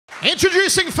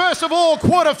Introducing first of all,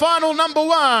 quarterfinal number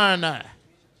 1.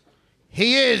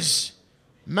 He is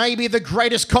maybe the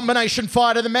greatest combination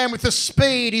fighter, the man with the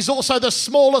speed. He's also the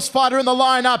smallest fighter in the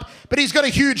lineup, but he's got a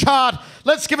huge heart.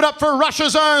 Let's give it up for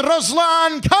Russia's own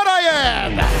Ruslan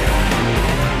Karayev.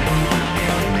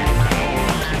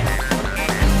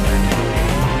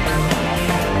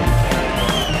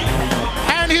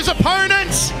 And his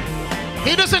opponent,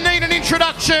 he doesn't need an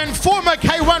introduction. Former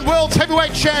K1 World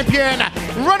Heavyweight Champion,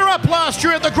 runner-up last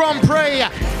year at the Grand Prix.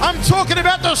 I'm talking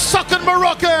about the Succan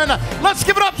Moroccan. Let's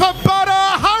give it up for Badr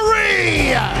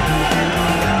Hari.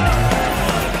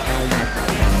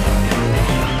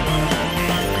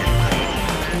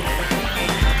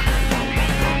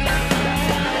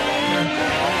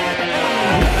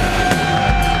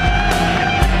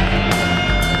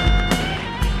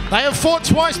 They have fought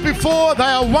twice before. They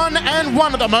are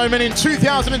 1-1 at the moment. In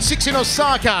 2006 in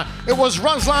Osaka, it was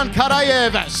Ruslan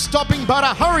Karayev stopping Badr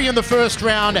Hari in the first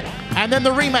round. And then the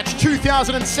rematch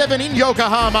 2007 in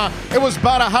Yokohama, it was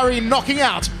Badr Hari knocking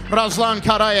out Ruslan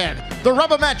Karayev. The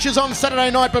rubber match is on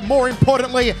Saturday night, but more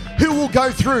importantly, who will go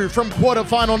through from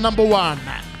quarterfinal number 1?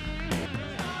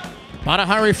 Badr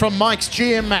Hari from Mike's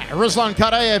Gym, Ruslan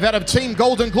Karayev out of Team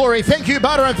Golden Glory. Thank you,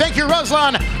 Badr, and thank you,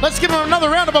 Ruslan. Let's give him another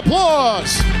round of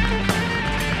applause.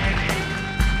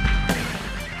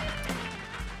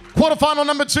 Quarterfinal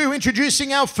number 2,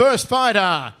 introducing our first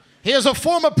fighter. He is a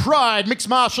former Pride mixed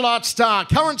martial arts star,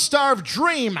 current star of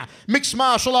Dream mixed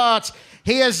martial arts.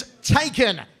 He has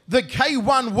taken the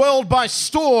K1 world by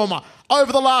storm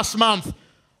over the last month.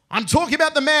 I'm talking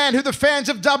about the man who the fans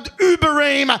have dubbed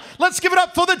Ubereem. Let's give it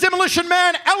up for the Demolition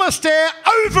Man, Alistair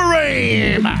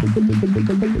Overeem.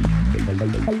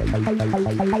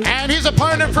 And his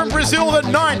opponent from Brazil, the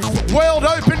 9th World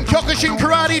Open Kyokushin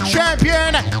Karate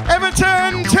Champion,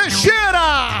 Everton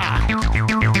Teixeira.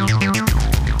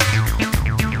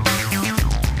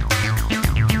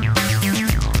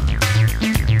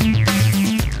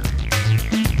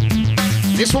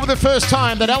 This will be the first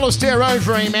time that Alistair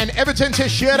Overeem and Everton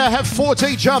Teixeira have fought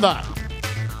each other.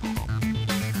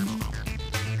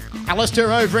 Alistair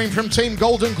Overeem from Team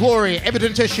Golden Glory,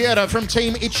 Everton Teixeira from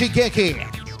Team Ichigeki.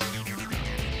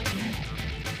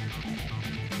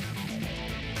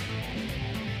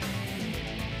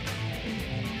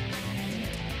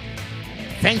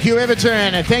 Thank you,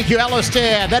 Everton, and thank you,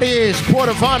 Alistair. That is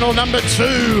quarterfinal number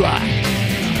 2.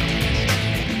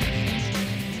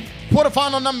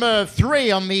 Quarterfinal number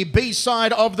 3 on the B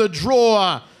side of the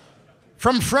draw.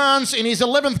 From France, in his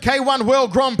 11th K1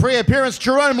 World Grand Prix appearance,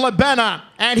 Jerome Labana,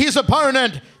 and his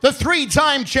opponent, the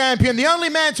 3-time champion, the only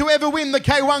man to ever win the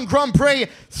K1 Grand Prix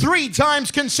 3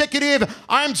 times consecutive.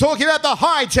 I'm talking about the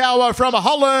High Tower from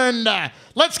Holland.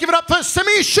 Let's give it up for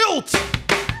Semi Schultz.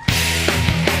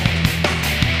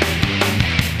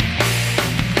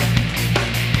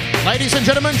 Ladies and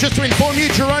gentlemen, just to inform you,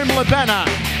 Jerome Labana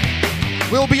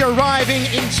will be arriving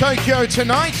in Tokyo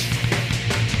tonight.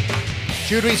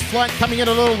 Due to his flight coming in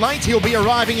a little late, he'll be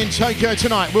arriving in Tokyo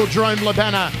tonight, will Jerome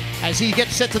Labana, as he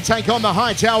gets set to take on the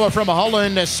High Tower from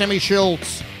Holland, Semi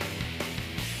Schultz.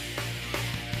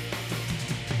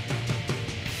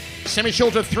 Semi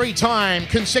Schultz, a 3-time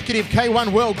consecutive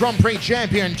K1 World Grand Prix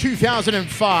champion,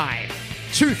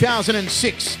 2005,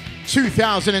 2006,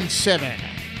 2007.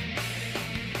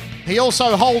 He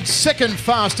also holds second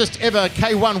fastest ever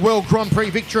K1 World Grand Prix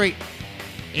victory.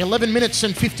 11 minutes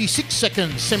and 56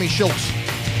 seconds, Semi Schultz.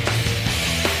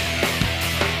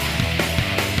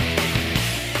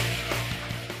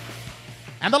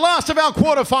 And the last of our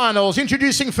quarterfinals,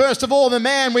 introducing first of all the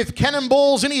man with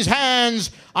cannonballs in his hands.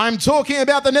 I'm talking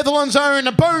about the Netherlands' own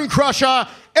bone crusher,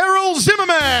 Errol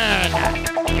Zimmerman.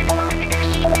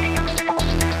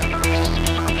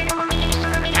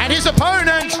 And his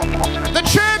opponent, the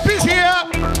champ is here,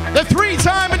 the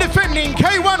 3-time and defending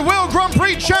K1 World Grand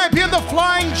Prix champion, the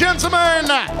Flying Gentleman.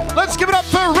 Let's give it up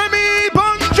for Remy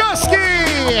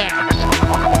Bonjasky.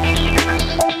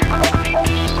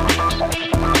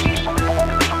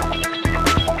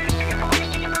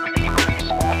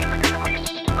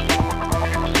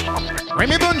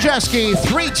 Remy Bonjasky,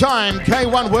 3-time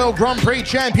K1 World Grand Prix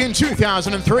champion,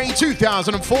 2003,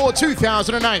 2004,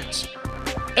 2008.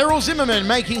 Errol Zimmerman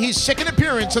making his second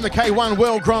appearance in the K1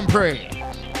 World Grand Prix.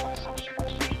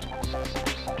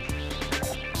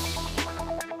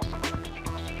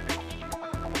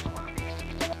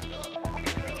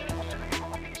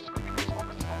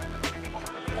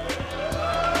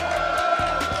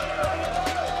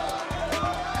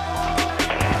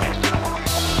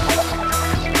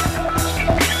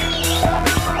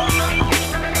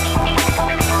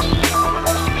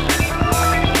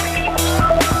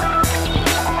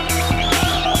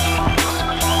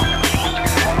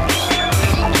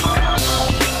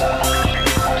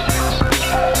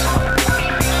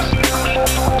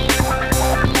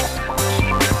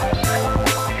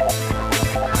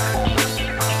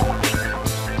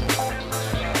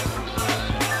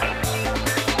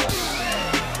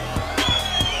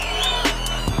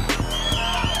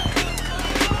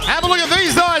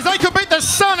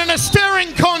 a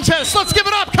staring contest. Let's give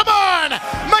it up. Come on.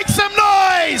 Make some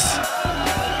noise.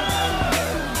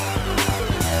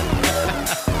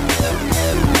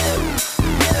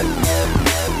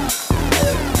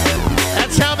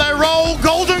 That's how they roll,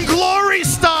 Golden Glory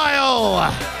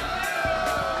style.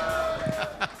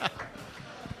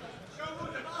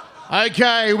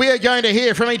 Okay, we are going to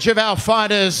hear from each of our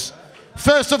fighters.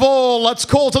 First of all, let's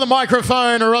call to the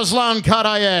microphone Ruslan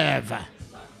Karayev.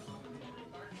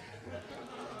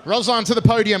 Ruslan, to the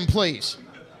podium, please.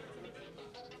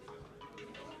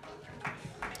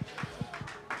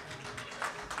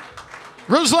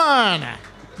 Ruslan,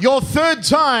 your third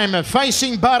time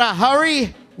facing Badr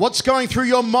Hari. What's going through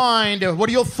your mind? What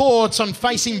are your thoughts on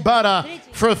facing Badr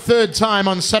for a third time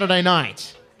on Saturday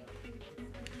night?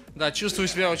 Да, чувствую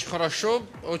себя очень хорошо,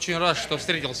 очень рад, что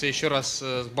встретился еще раз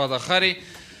с Бадр Хари.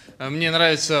 Мне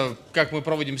нравится, как мы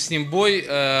проводим с ним бой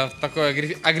в такой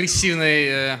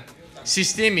агрессивной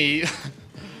системе.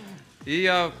 И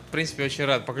я, в принципе, очень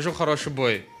рад. Покажу хороший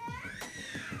бой.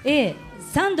 3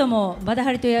度もバダ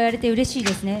ハリとやられて嬉しい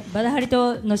ですね。バダハリ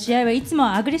との試合はいつ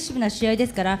もアグレッシブな試合で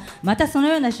すから、またその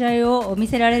ような試合を見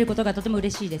せられることがとても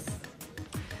嬉しいです。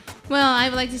Well, I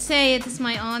would like to say it is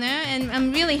my honor, and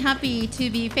I'm really happy to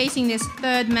be facing this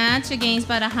third match against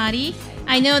Badr Hari.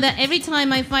 I know that every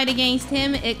time I fight against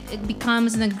him, it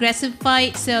becomes an aggressive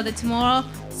fight, so that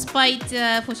tomorrow's fight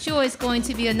for sure is going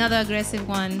to be another aggressive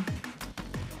one.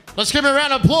 Let's give him a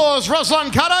round of applause,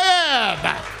 Ruslan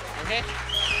Karayev. Okay.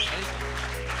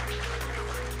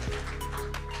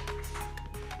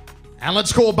 And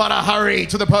let's call Badr Hari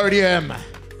to the podium.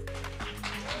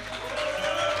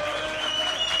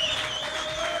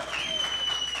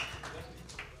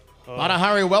 Badr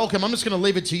Hari, welcome. I'm just going to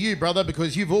leave it to you, brother,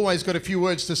 because you've always got a few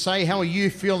words to say. How are you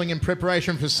feeling in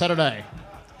preparation for Saturday?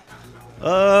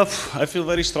 I feel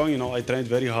very strong, you know. I trained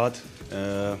very hard.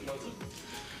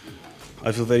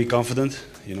 I feel very confident.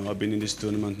 You know, I've been in this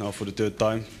tournament now for the third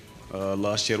time.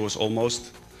 Last year was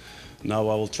almost. Now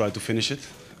I will try to finish it.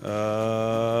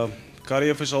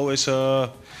 Karayev is always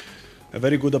a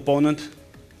very good opponent.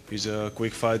 He's a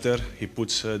quick fighter. He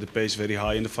puts the pace very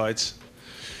high in the fights.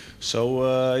 So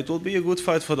it will be a good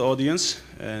fight for the audience,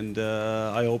 and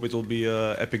I hope it will be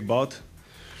an epic bout,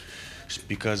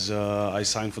 because I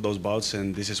signed for those bouts,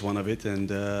 and this is one of it, and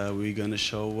we're gonna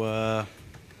show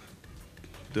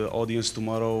the audience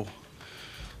tomorrow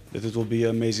that it will be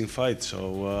an amazing fight.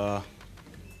 So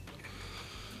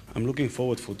I'm looking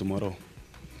forward for tomorrow.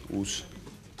 Us.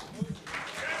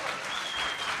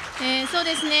 そう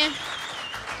ですね。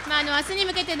明日に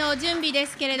向けての準備で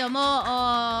すけれども、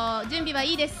準備は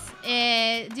いいです。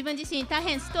自分自身大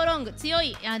変ストロング、強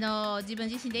い自分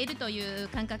自身でいるという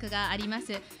感覚がありま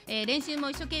す。練習も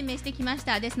一生懸命してきまし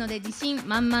た。ですので自信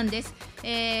満々です。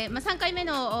3回目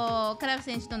のカラフ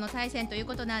選手との対戦という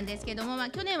ことなんですけども、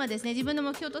去年はですね、自分の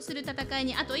目標とする戦い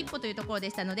にあと一歩というところで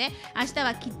したので、明日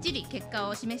はきっちり結果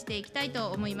を示していきたいと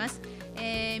思います。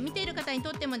見ている方に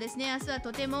とってもですね、明日は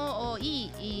とても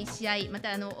いい試合、ま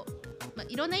た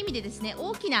いろんな意味でですね、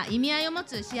大きな意味合いを持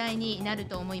つ試合になる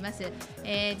と思います。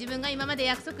自分が今まで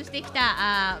約束してき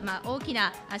た大き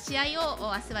な試合を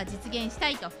明日は実現した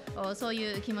いと、そう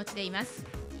いう気持ちでいます。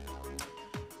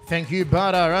Thank you,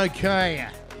 Badr. Okay,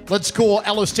 let's call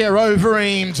Alistair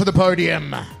Overeem to the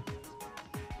podium.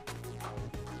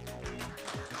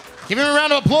 Give him a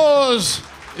round of applause,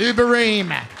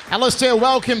 Overeem. Alistair,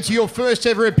 welcome to your first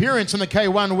ever appearance in the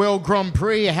K1 World Grand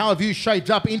Prix. How have you shaped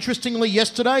up? Interestingly,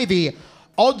 yesterday the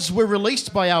odds were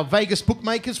released by our Vegas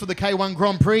bookmakers for the K1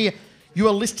 Grand Prix. You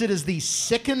are listed as the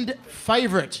second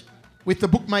favourite with the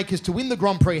bookmakers to win the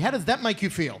Grand Prix. How does that make you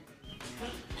feel?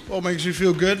 Well, it makes me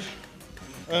feel good.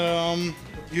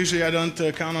 Usually I don't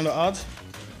count on the odds.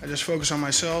 I just focus on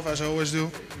myself, as I always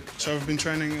do. So I've been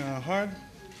training hard,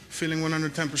 feeling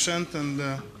 110%,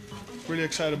 and really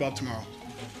excited about tomorrow.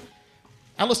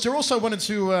 Alistair, also wanted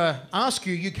to ask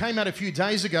you, you came out a few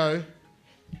days ago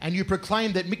and you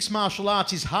proclaimed that mixed martial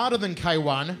arts is harder than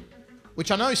K1,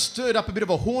 which I know stirred up a bit of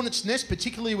a hornet's nest,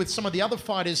 particularly with some of the other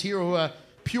fighters here who are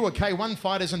pure K1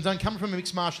 fighters and don't come from a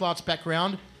mixed martial arts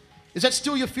background. Is that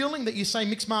still your feeling, that you say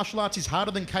mixed martial arts is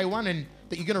harder than K1 and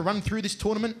that you're going to run through this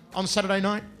tournament on Saturday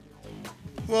night?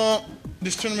 Well,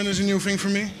 this tournament is a new thing for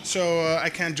me, so I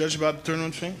can't judge about the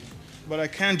tournament thing. But I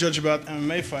can judge about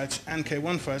MMA fights and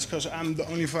K1 fights, because I'm the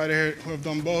only fighter here who have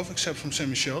done both, except from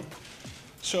Sammy Shield.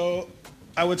 So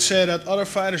I would say that other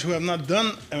fighters who have not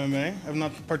done MMA, have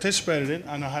not participated in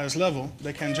on the highest level,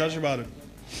 they can judge about it.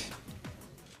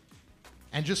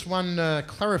 And just one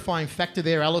clarifying factor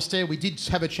there, Alistair. We did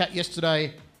have a chat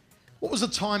yesterday. What was the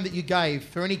time that you gave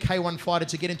for any K1 fighter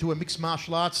to get into a mixed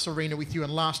martial arts arena with you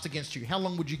and last against you? How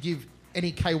long would you give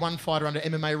any K1 fighter under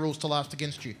MMA rules to last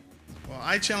against you? Well,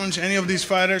 I challenge any of these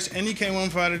fighters, any K1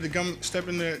 fighter to come step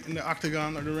in the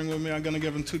octagon or the ring with me. I'm gonna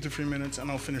give them 2 to 3 minutes and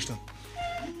I'll finish them.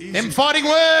 Easy. Them fighting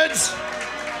words!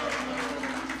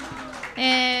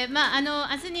 明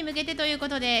日に向けてというこ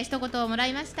とで一言もら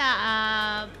いまし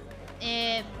た。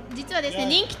実はですね、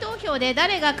人気投票で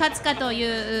誰が勝つかと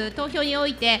いう投票にお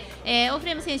いて、オフ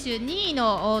レーム選手2位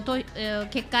の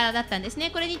結果だったんです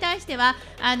ね。これに対しては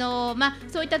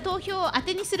そういった投票を当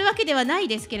てにするわけではない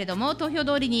ですけれども、投票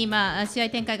通りに試合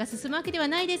展開が進むわけでは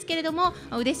ないですけれども、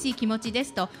嬉しい気持ちで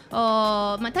すと。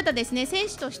ただですね、選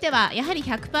手としてはやはり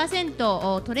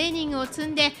 100% トレーニングを積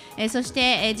んで、そし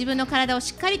て、自分の体を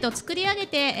しっかりと作り上げ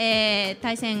て、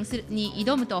対戦に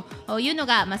挑むというの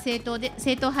が、正統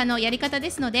派のやり方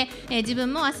ですので、自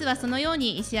分も明日はそのよう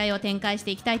に試合を展開し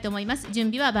ていきたいと思います。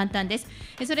準備は万端です。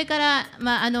それから、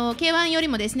K1 より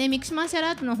もですね、ミックスマーシャル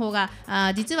アートの方が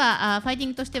実はファイティン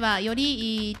グとしてはよ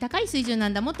り高い水準な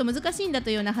んだ、もっと難しいんだ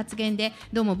というような発言で、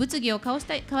どうも物議をかまし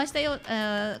た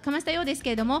ようです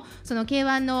けれども、その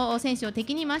K1 の選手を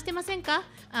敵に回してませんか、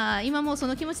今もうそ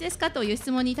の気持ちですかという質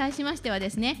問に対しましては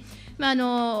ですね、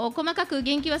細かく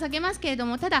言及は避けますけれど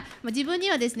も、ただ自分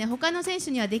にはですね、他の選手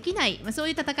にはできない、そう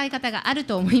いう戦い方がある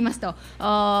と思いますと、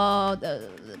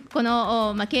こ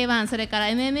の、K1 それから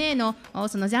MMA の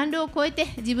そのジャンルを超えて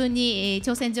自分に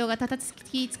挑戦状が叩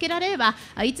きつけられれば、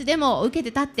いつでも受け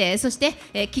て立って、そし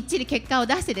て、きっちり結果を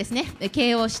出してですね、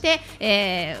KO して、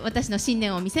私の信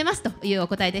念を見せますというお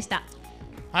答えでした。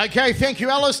Okay, thank you,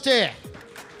 Alistair.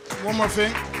 One more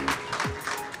thing.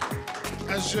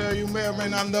 As you may or may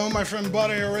not know, my friend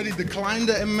Buddy already declined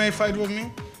the MMA fight with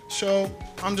me. So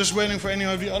I'm just waiting for any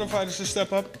of the other fighters to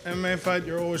step up. MMA fight,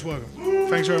 you're always welcome.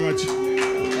 Thanks very much.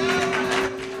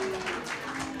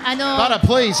 Butter,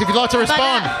 please, if you'd like to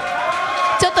respond.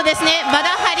 ちょっとですね、バダ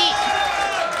ハ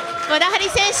リ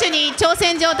選手に挑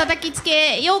戦状を叩きつ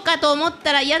けようかと思っ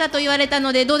たら嫌だと言われた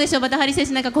ので、どうでしょう、バダハリ選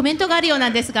手、なんかコメントがあるような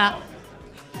んですが。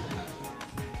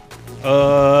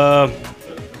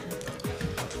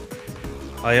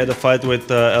I had a fight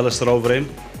with Alistair Overeem,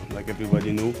 like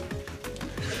everybody knew.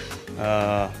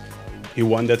 He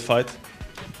won that fight.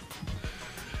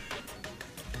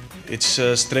 It's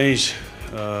strange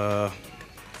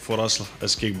for us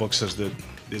as kickboxers that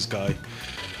this guy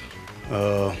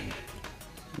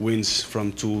wins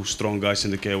from 2 strong guys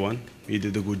in the K1. He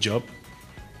did a good job.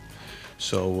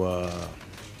 So,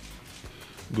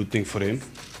 good thing for him.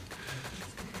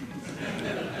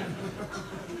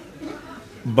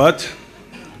 But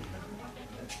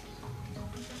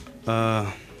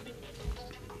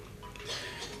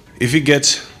if he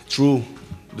gets through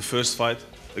the first fight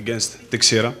against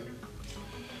Teixeira,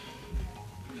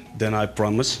 then I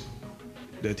promise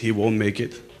that he won't make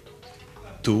it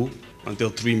 2 until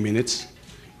 3 minutes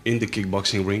in the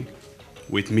kickboxing ring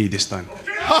with me this time.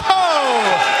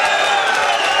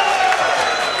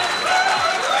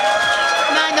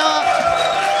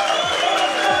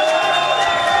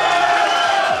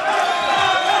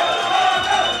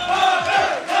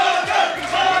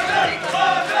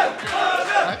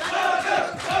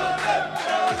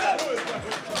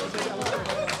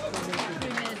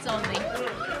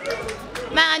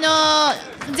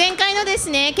前回のです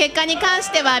ね、結果に関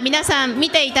しては皆さん見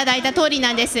ていただいた通り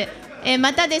なんです。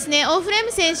またですね、オーフレー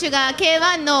ム選手が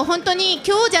K1 の本当に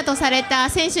強者とされた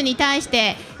選手に対し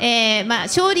て、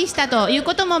勝利したという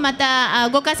こともまた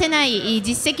動かせない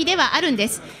実績ではあるんで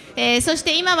す。そし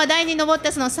て今話題に上っ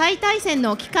たその再対戦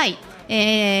の機会、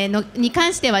に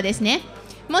関してはですね、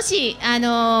もしオ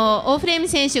ーフレーム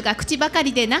選手が口ばか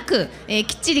りでなく、きっ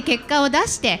ちり結果を出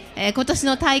して、今年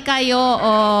の大会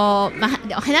を、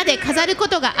花で飾るこ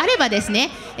とがあればですね、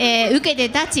受けて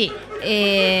立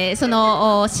ち、そ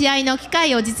の試合の機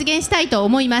会を実現したいと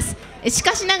思います。し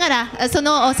かしながらそ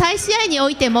の再試合にお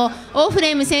いてもオーフ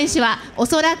レーム選手はお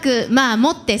そらく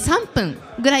持って3分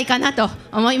ぐらいかなと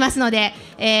思いますので、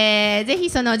ぜひ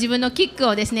その自分のキック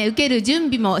をですね受ける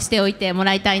準備もしておいても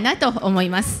らいたいなと思い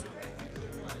ます。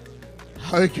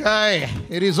Okay,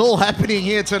 it is all happening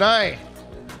here today.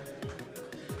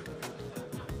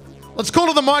 Let's call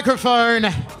to the microphone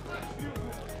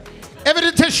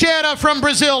Everton Teixeira from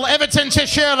Brazil. Everton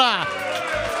Teixeira.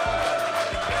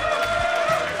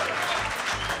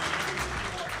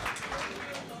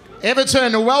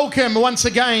 Everton, welcome once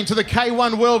again to the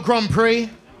K1 World Grand Prix,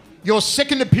 your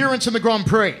second appearance in the Grand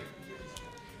Prix.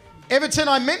 Everton,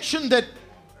 I mentioned that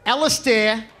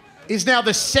Alistair is now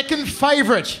the second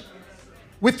favourite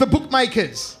with the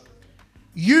bookmakers.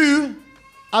 You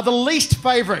are the least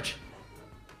favourite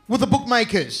with the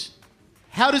bookmakers.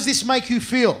 How does this make you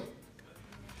feel?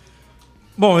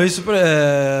 Bom, isso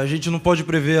a gente não pode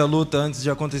prever a luta antes de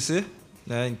acontecer.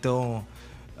 né? Então,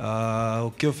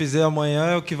 o que eu fizer amanhã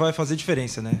é o que vai fazer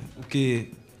diferença, né?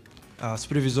 As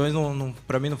previsões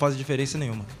para mim não fazem diferença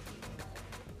nenhuma.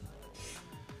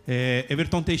 エベル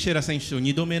トン・テイシェイラ選手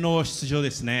2度目の出場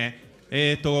ですね。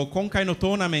今回の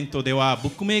トーナメントではブ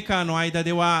ックメーカーの間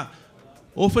では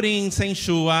オフリン選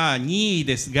手は2位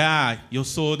ですが、予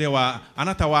想ではあ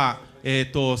なたは、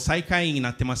最下位に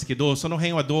なってますけど、その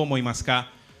辺はどう思いますか？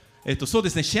そうで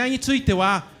すね、試合について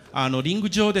はリング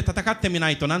上で戦ってみな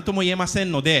いと何とも言えませ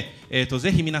んので、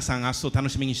ぜひ皆さん明日を楽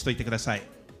しみにしておいてください。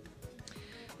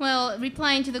Well,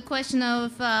 replying to the question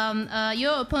of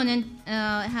your opponent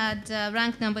had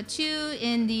rank number 2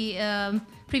 in the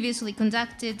previously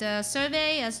conducted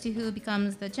survey as to who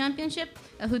becomes the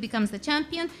who becomes the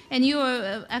champion, and you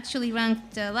were actually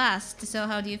ranked last. So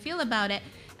how do you feel about it?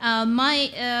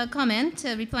 My comment,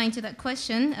 replying to that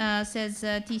question, says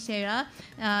Teixeira,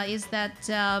 is that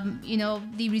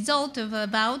the result of a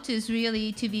bout is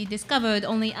really to be discovered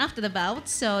only after the bout.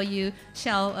 So you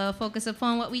shall focus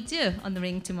upon what we do on the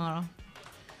ring tomorrow.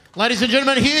 Ladies and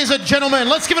gentlemen, here's a gentleman.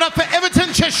 Let's give it up for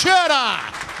Everton Teixeira.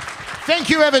 Thank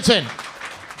you, Everton.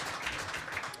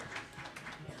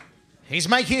 He's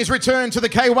making his return to the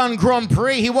K1 Grand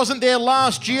Prix. He wasn't there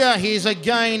last year. He's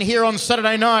again here on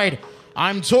Saturday night.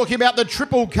 I'm talking about the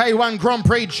triple K1 Grand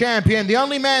Prix champion, the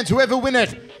only man to ever win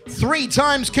it 3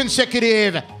 times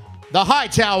consecutive. The High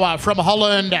Tower from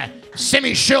Holland,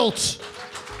 Semi Schultz.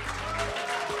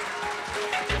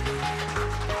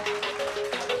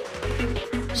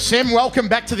 Sem, welcome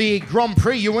back to the Grand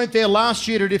Prix. You weren't there last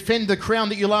year to defend the crown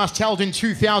that you last held in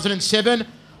 2007.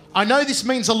 I know this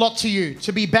means a lot to you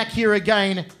to be back here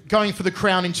again going for the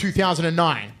crown in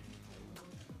 2009.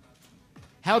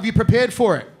 How have you prepared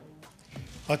for it?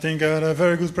 I think I had a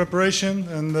very good preparation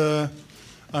and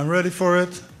I'm ready for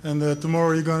it. And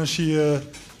tomorrow you're going to see a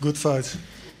good fight.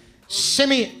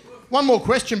 Semi, one more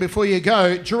question before you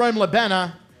go. Jerome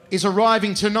Labana is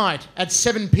arriving tonight at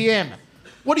 7 p.m.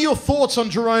 What are your thoughts on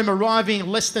Jerome arriving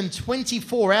less than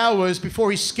 24 hours before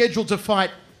he's scheduled to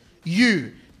fight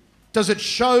you? Does it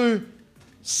show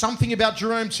something about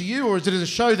Jerome to you, or is it a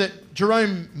show that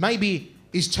Jerome maybe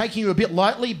is taking you a bit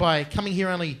lightly by coming here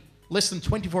only less than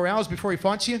 24 hours before he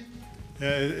fights you? Yeah,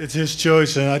 it's his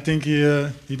choice, and I think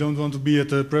he don't want to be at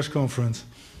the press conference.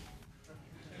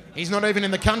 He's not even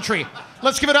in the country.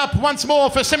 Let's give it up once more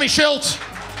for Semi Schultz.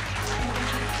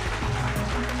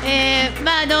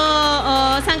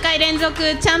 3回連続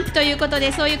チャンプということ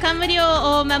で、そういう冠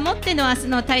を持っての明日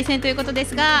の対戦ということで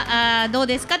すが、どう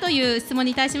ですかという質問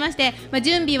に対しまして、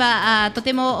準備はと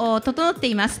ても整って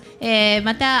います。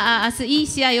また明日いい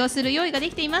試合をする用意がで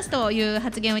きていますという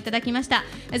発言をいただきました。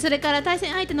それから対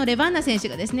戦相手のレバンナ選手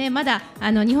がですね、まだ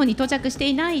日本に到着して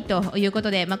いないということ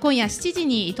で、今夜7時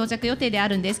に到着予定であ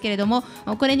るんですけれども、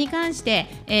これに関し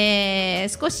て、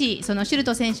少しそのシュル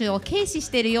ト選手を軽視し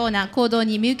ているような行動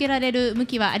に見受けられる向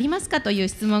きはありますかという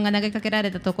質問が投げかけら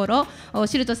れたところ、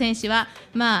シュルト選手は、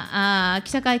記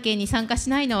者会見に参加し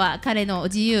ないのは彼の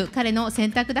自由、彼の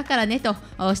選択だからねと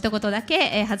一言だ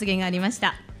け発言がありまし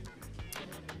た。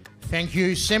Thank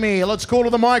you, Semi. Let's call to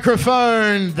the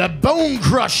microphone the Bone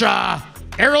Crusher,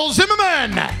 Errol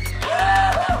Zimmerman.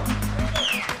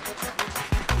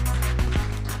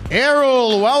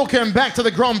 Errol, welcome back to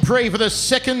the Grand Prix for the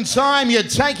second time. You're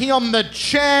taking on the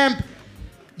champ.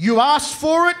 You asked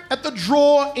for it at the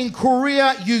draw in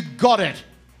Korea. You got it.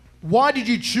 Why did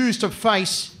you choose to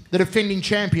face the defending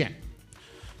champion?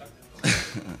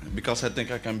 Because I think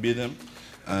I can beat him.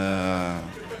 I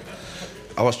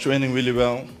was training really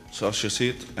well, so as you see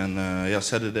it. And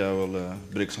Saturday I will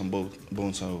break some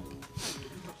bones, I hope.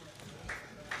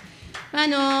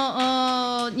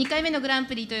 2回目のグラン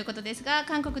プリということですが、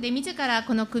韓国で自ら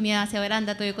この組み合わせを選ん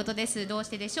だということです。どうし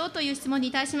てでしょうという質問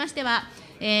に対しましては、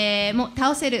もう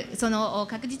倒せる、その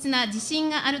確実な自信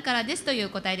があるからですという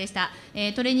答えでした。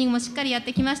トレーニングもしっかりやっ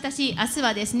てきましたし、明日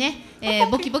はですね、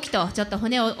ボキボキとちょっと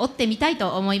骨を折ってみたい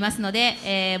と思いますの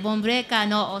で、ボーンブレーカー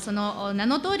のその名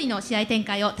の通りの試合展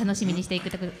開を楽しみにしていて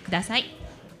ください。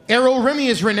Errol, Remy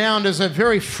is renowned as a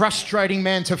very frustrating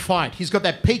man to fight. He's got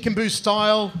that peekaboo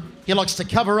style. He likes to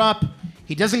cover up.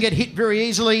 He doesn't get hit very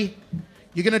easily.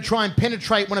 You're going to try and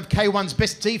penetrate one of K1's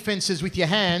best defenses with your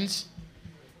hands.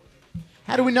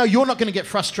 How do we know you're not going to get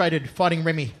frustrated fighting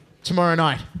Remy tomorrow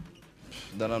night?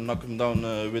 Then I'll knock him down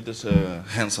with his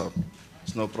hands up.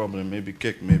 It's no problem. Maybe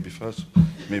kick, maybe fast.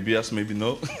 Maybe yes, maybe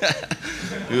no.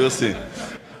 We will see.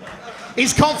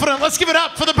 He's confident. Let's give it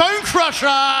up for the Bone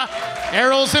Crusher,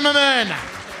 Errol Zimmerman.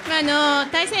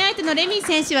 対戦相手のレミ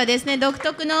選手はですね、独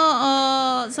特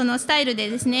のそのスタイルで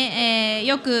ですね、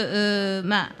よく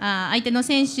相手の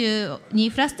選手に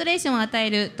フラストレーションを与え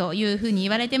るというふうに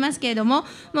言われてますけれども、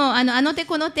もうあの手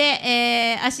この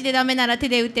手、足でダメなら手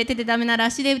で打って、手でダメなら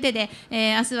足で打てで、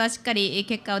明日はしっかり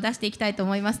結果を出していきたいと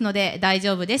思いますので大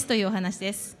丈夫ですというお話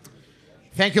です。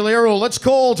Thank you, Errol. Let's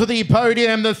call to the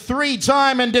podium the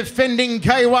three-time and defending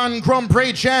K1 Grand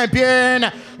Prix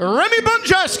champion, Remy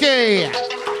Bonjaski.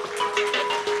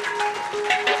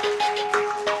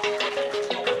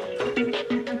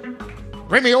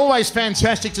 Remy, always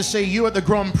fantastic to see you at the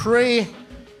Grand Prix.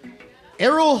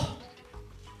 Errol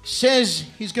says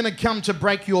he's going to come to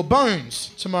break your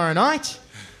bones tomorrow night.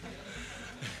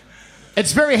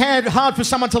 It's very hard for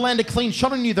someone to land a clean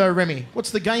shot on you, though, Remy.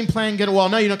 What's the game plan going to... Well,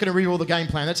 no, you're not going to reveal the game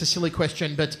plan. That's a silly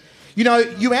question. But, you know,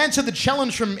 you answered the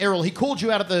challenge from Errol. He called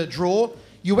you out at the draw.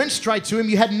 You went straight to him.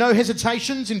 You had no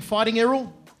hesitations in fighting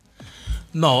Errol?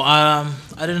 No, I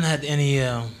didn't have any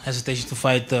hesitation to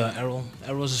fight Errol.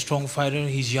 Errol's a strong fighter.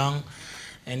 He's young,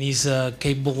 and he's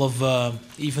capable of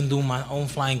even doing my own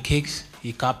flying kicks.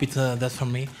 He copied that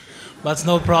from me. But it's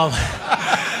no problem.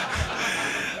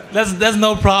 That's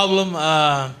no problem.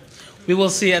 We will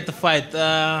see at the fight.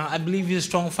 I believe he's a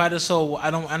strong fighter, so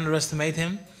I don't underestimate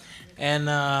him. And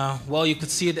well, you could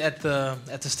see it at the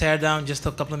stare down just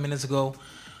a couple of minutes ago.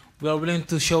 We are willing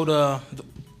to show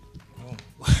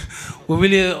we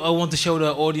really want to show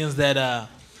the audience that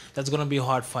that's going to be a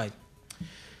hard fight.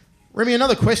 Remy,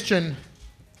 another question.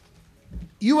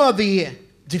 You are the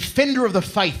defender of the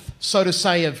faith, so to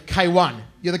say, of K1.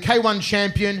 You're the K1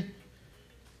 champion.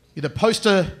 You're the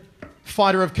poster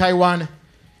fighter of K1.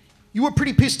 You were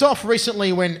pretty pissed off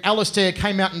recently when Alistair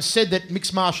came out and said that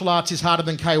mixed martial arts is harder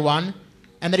than K1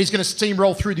 and that he's going to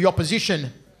steamroll through the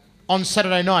opposition on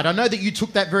Saturday night. I know that you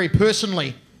took that very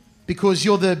personally because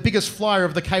you're the biggest flyer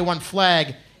of the K1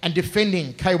 flag and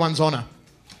defending K1's honour.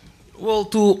 Well,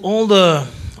 to all the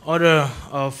other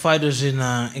fighters in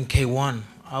K1,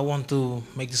 I want to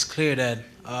make this clear that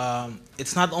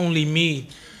it's not only me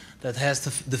that has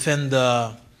to defend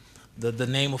the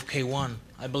name of K1.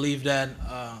 I believe that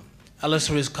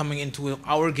Alistair is coming into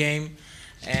our game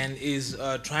and is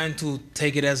trying to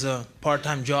take it as a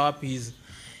part-time job. He's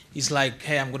like,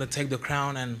 hey, I'm going to take the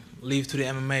crown and leave to the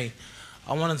MMA.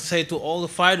 I want to say to all the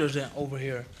fighters over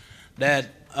here that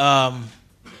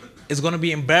it's going to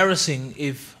be embarrassing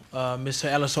if Mr.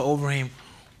 Alistair Overeem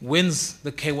wins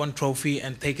the K1 trophy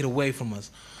and take it away from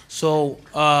us. So,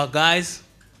 guys,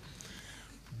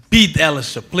 beat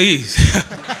Alistair, please.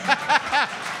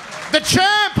 The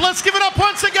champ, let's give it up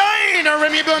once again,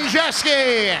 Remy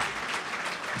Bonjaski.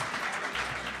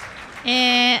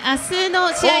 明日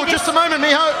の試合です。Oh, just a moment,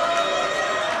 Miho.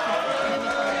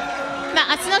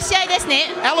 明日の試合です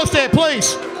ね。Alistair,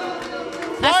 please.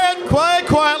 Quiet.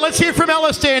 Let's hear from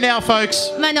Alistair now,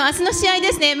 folks. 明日の試合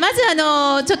ですね。まず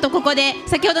ちょっとここで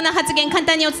先ほどの発言簡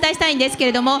単にお伝えしたいんですけ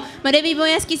れども、レビー・ボン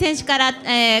ヤスキ選手から、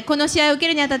この試合を受け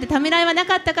るにあたってためらいはな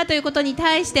かったかということに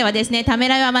対してはですね、ため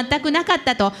らいは全くなかっ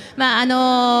たと。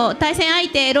対戦相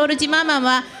手ロール・ジマーマン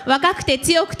は若くて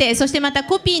強くて、そしてまた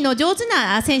コピーの上手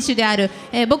な選手である。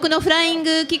僕のフライン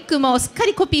グキックもすっか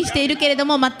りコピーしているけれど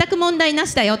も全く問題な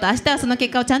しだよと、明日はその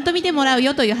結果をちゃんと見てもらう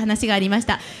よという話がありまし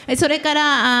た。それか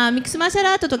らミックスマーシャル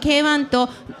アートと K1 と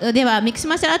ではミックス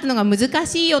マーシャルアートの方が難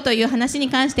しいよという話に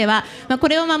関しては、こ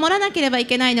れを守らなければい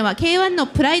けないのは K1 の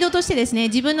プライドとしてですね、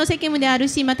自分の責務である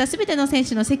し、また全ての選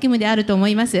手の責務であると思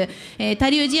います。他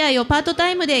流試合をパート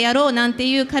タイムでやろうなんて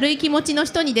いう軽い気持ちの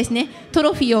人にですね、ト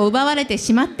ロフィーを奪われて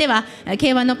しまっては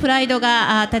K1 のプライド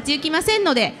が立ち行きません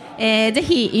ので、ぜ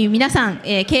ひ皆さん、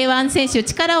K1 選手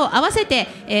力を合わせて、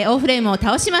オーフレームを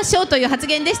倒しましょうという発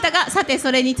言でしたが、さて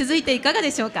それに続いていかがで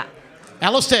しょうか。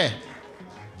Alistair.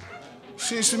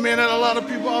 Seems to me that a lot of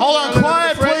people... Hold on,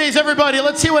 quiet please everybody.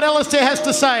 Let's hear what Alistair has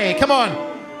to say. Come on.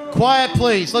 Quiet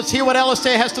please. Let's hear what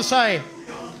Alistair has to say.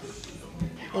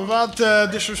 Without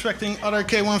disrespecting other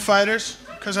K1 fighters,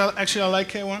 because I like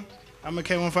K1. I'm a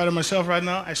K1 fighter myself right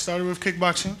now. I started with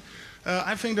kickboxing.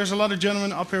 I think there's a lot of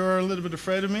gentlemen up here who are a little bit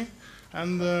afraid of me.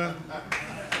 And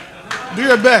do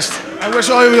your best. I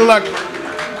wish all of you luck.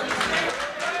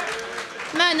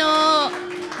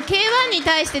 K1 に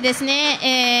対してです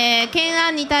ね、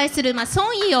K1 に対する損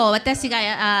意を私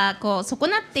が損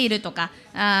なっているとか、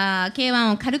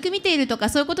K1 を軽く見ているとか、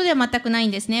そういうことでは全くない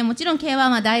んですね。もちろん K1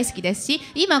 は大好きですし、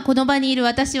今この場にいる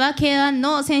私は K1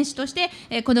 の選手として、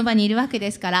この場にいるわけ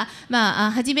ですから、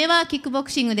初めはキックボ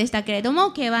クシングでしたけれど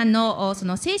も、K1 のそ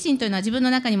の精神というのは自分の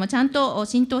中にもちゃんと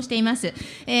浸透しています。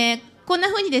こんな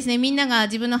風にですね、みんなが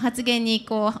自分の発言に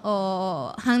こう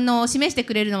反応を示して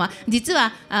くれるのは、実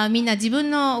はみんな自分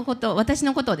のこと、私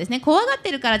のことをですね、怖がって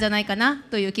るからじゃないかな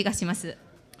という気がします。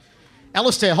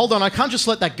Alistair, hold on. I can't just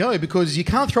let that go because you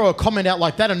can't throw a comment out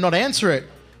like that and not answer it.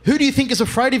 Who do you think is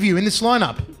afraid of you in this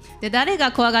lineup? で、誰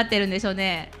が怖がってるんでしょう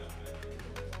ね。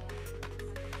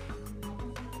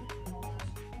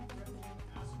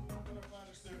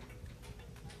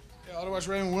Otherwise,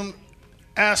 Raymond wouldn't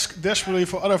ask desperately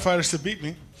for other fighters to beat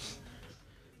me.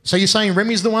 So you're saying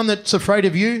Remy's the one that's afraid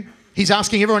of you? He's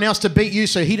asking everyone else to beat you,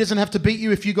 so he doesn't have to beat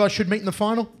you if you guys should meet in the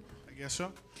final? I guess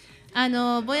so.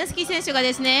 ボヤスキー選手が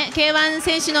ですね、K1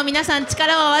 選手の皆さん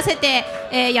力を合わせて、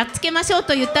やっつけましょう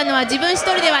と言ったのは自分一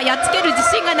人ではやっつける自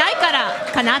信がないか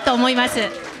らかなと思います。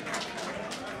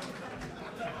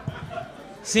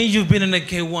Since you've been in the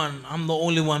K1, I'm the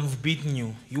only one who's beaten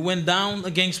you. You went down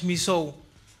against me, so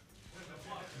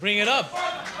bring it up.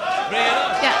 Bring it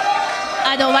up. い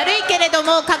や、悪いけれど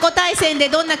も過去対戦で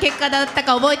どんな結果だった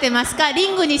か覚えてますか？リ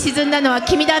ングに沈んだのは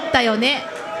君だったよね。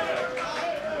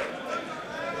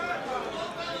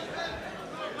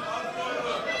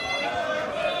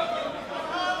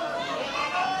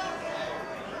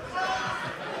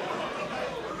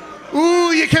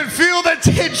Ooh, you can feel the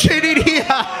tension in here.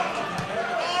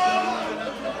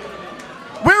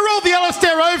 Where are all the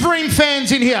Alistair Overeem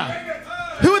fans in here?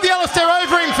 Who are the Alistair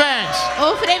Overeem fans?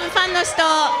 オーフレームファンの人、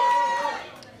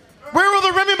 Where are all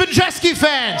the Remy Bonjaski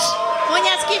fans? モニ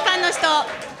ャスキーファンの人、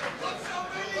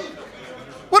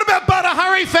 What about Badr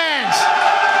Hari fans?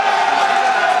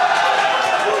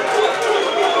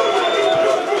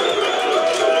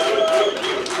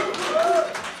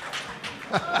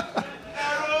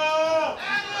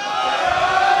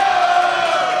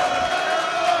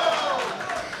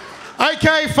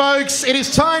 Okay, folks, it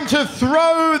is time to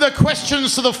throw the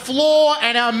questions to the floor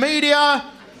and our media.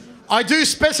 I do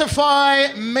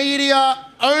specify media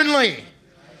only.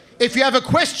 If you have a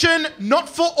question, not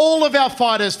for all of our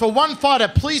fighters, for one fighter,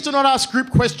 please do not ask group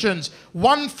questions.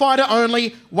 One fighter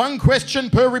only, one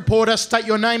question per reporter. State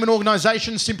your name and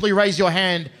organisation. Simply raise your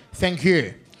hand. Thank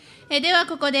you. では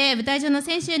ここで舞台上の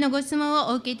選手へのご質問を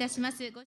お受けいたします。